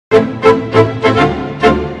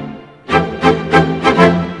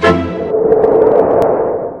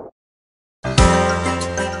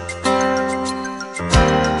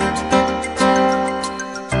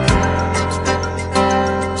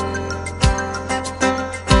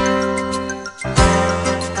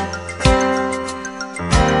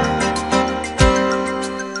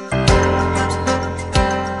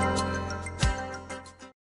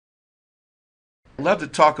love to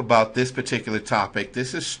talk about this particular topic.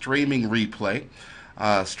 This is streaming replay.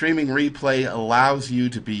 Streaming replay allows you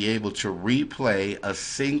to be able to replay a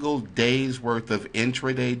single day's worth of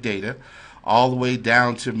intraday data all the way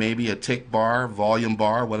down to maybe a tick bar, volume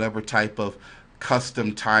bar, whatever type of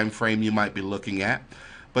custom time frame you might be looking at.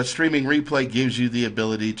 But streaming replay gives you the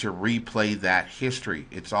ability to replay that history.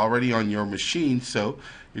 It's already on your machine, so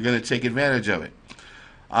you're going to take advantage of it.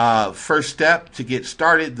 First step to get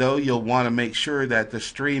started, though, you'll want to make sure that the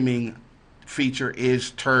streaming feature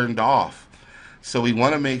is turned off. So we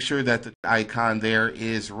want to make sure that the icon there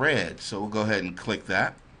is red. So we'll go ahead and click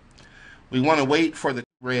that. We want to wait for the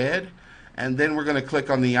red, and then we're going to click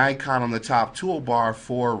on the icon on the top toolbar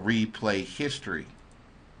for replay history.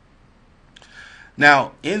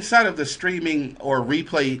 Now, inside of the streaming or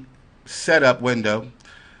replay setup window,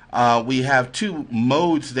 we have two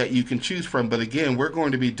modes that you can choose from, but again, we're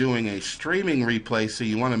going to be doing a streaming replay, so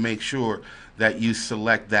you want to make sure that you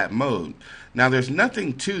select that mode. Now, there's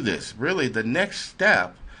nothing to this. Really, the next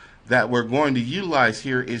step that we're going to utilize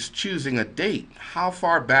here is choosing a date. How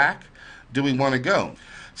far back do we want to go?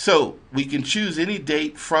 So we can choose any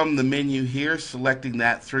date from the menu here, selecting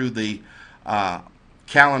that through the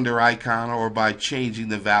calendar icon or by changing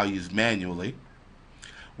the values manually.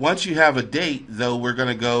 Once you have a date, though, we're going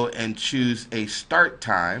to go and choose a start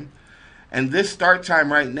time. And this start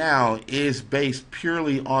time right now is based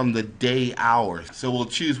purely on the day hours. So we'll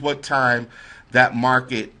choose what time that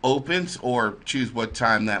market opens or choose what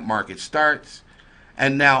time that market starts.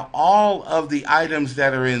 And now all of the items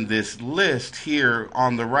that are in this list here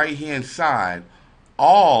on the right hand side,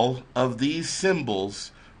 all of these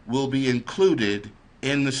symbols will be included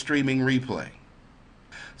in the streaming replay.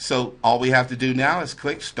 So all we have to do now is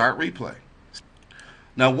click Start Replay.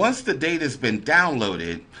 Now once the data has been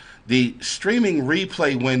downloaded, the streaming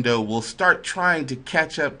replay window will start trying to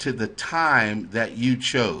catch up to the time that you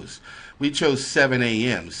chose. We chose 7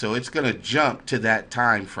 a.m., so it's going to jump to that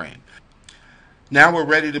time frame. Now we're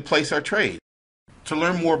ready to place our trade. To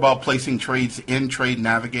learn more about placing trades in Trade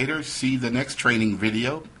Navigator, see the next training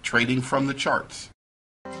video, Trading from the Charts.